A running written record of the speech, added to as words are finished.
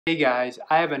Hey guys,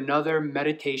 I have another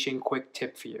meditation quick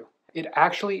tip for you. It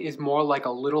actually is more like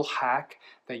a little hack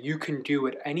that you can do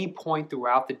at any point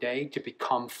throughout the day to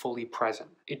become fully present.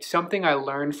 It's something I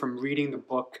learned from reading the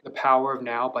book The Power of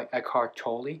Now by Eckhart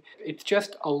Tolle. It's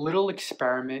just a little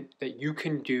experiment that you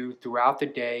can do throughout the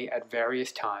day at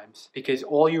various times because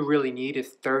all you really need is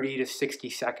 30 to 60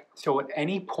 seconds. So at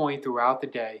any point throughout the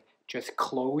day, just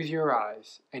close your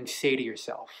eyes and say to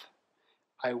yourself,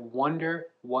 I wonder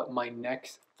what my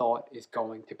next thought is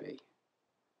going to be.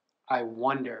 I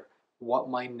wonder what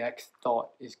my next thought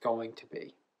is going to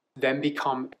be. Then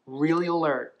become really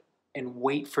alert and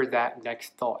wait for that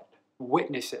next thought.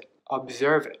 Witness it.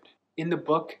 Observe it. In the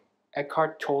book,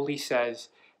 Eckhart Tolle says,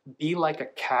 be like a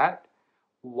cat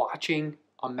watching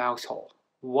a mouse hole.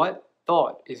 What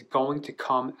thought is going to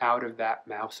come out of that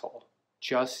mouse hole?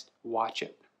 Just watch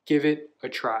it. Give it a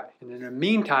try. And in the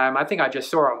meantime, I think I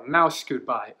just saw a mouse scoot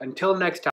by. Until next time.